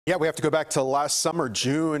Yeah, we have to go back to last summer,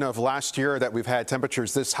 June of last year, that we've had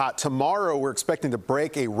temperatures this hot. Tomorrow, we're expecting to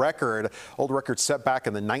break a record, old record set back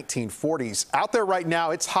in the 1940s. Out there right now,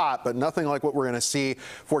 it's hot, but nothing like what we're going to see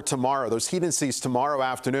for tomorrow. Those heat indices tomorrow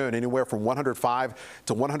afternoon, anywhere from 105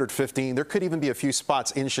 to 115. There could even be a few spots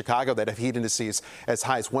in Chicago that have heat indices as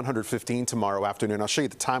high as 115 tomorrow afternoon. I'll show you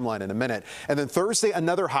the timeline in a minute. And then Thursday,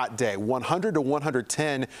 another hot day, 100 to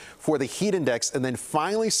 110 for the heat index. And then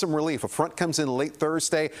finally, some relief. A front comes in late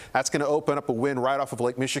Thursday. That's going to open up a wind right off of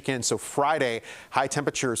Lake Michigan. So Friday, high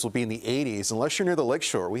temperatures will be in the 80s. Unless you're near the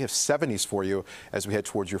lakeshore, we have 70s for you as we head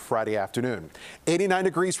towards your Friday afternoon. 89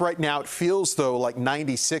 degrees right now. It feels, though, like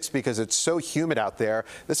 96 because it's so humid out there.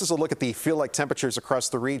 This is a look at the feel-like temperatures across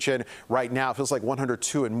the region right now. It feels like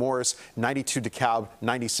 102 in Morris, 92 DeKalb,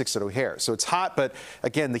 96 at O'Hare. So it's hot, but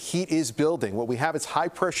again, the heat is building. What we have is high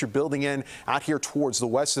pressure building in out here towards the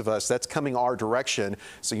west of us. That's coming our direction.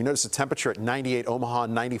 So you notice the temperature at 98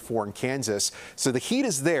 Omaha, 94 in Kansas. So the heat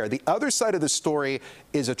is there. The other side of the story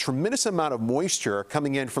is a tremendous amount of moisture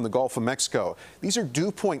coming in from the Gulf of Mexico. These are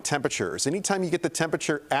dew point temperatures. Anytime you get the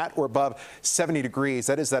temperature at or above 70 degrees,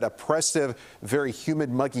 that is that oppressive, very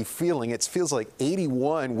humid, muggy feeling. It feels like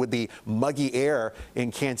 81 with the muggy air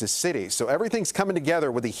in Kansas City. So everything's coming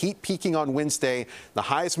together with the heat peaking on Wednesday, the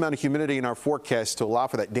highest amount of humidity in our forecast to allow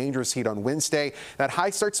for that dangerous heat on Wednesday. That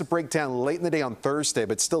high starts to break down late in the day on Thursday,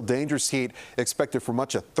 but still dangerous heat expected for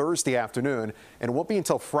much of Thursday afternoon, and it won't be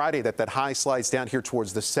until Friday that high slides down here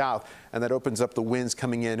towards the south, and that opens up the winds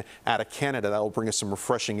coming in out of Canada. That will bring us some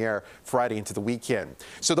refreshing air Friday into the weekend.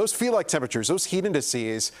 So those feel-like temperatures, those heat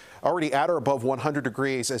indices already at or above 100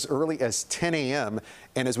 degrees as early as 10 a.m.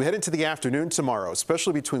 And as we head into the afternoon tomorrow,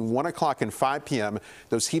 especially between 1 o'clock and 5 p.m.,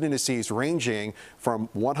 those heat indices ranging from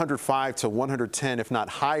 105 to 110, if not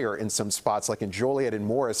higher in some spots, like in Joliet and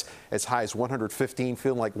Morris, as high as 115,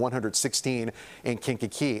 feeling like 116 in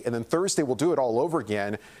Kankakee. And then Thursday, we'll do it all over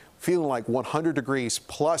again, feeling like 100 degrees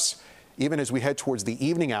plus even as we head towards the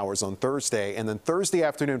evening hours on Thursday. And then Thursday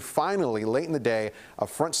afternoon, finally, late in the day, a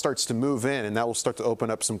front starts to move in, and that will start to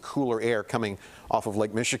open up some cooler air coming off of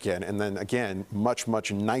Lake Michigan. And then again, much,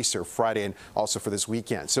 much nicer Friday and also for this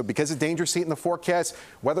weekend. So because of dangerous heat in the forecast,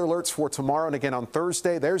 weather alerts for tomorrow and again on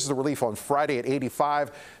Thursday. There's the relief on Friday at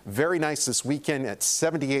 85. Very nice this weekend at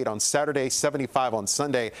 78 on Saturday, 75 on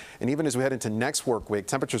Sunday. And even as we head into next work week,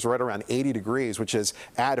 temperatures right around 80 degrees, which is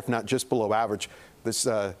at, if not just below average, this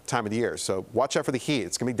time of the year. So watch out for the heat.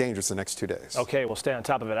 It's going to be dangerous the next 2 days. Okay, we'll stay on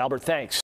top of it. Albert, thanks.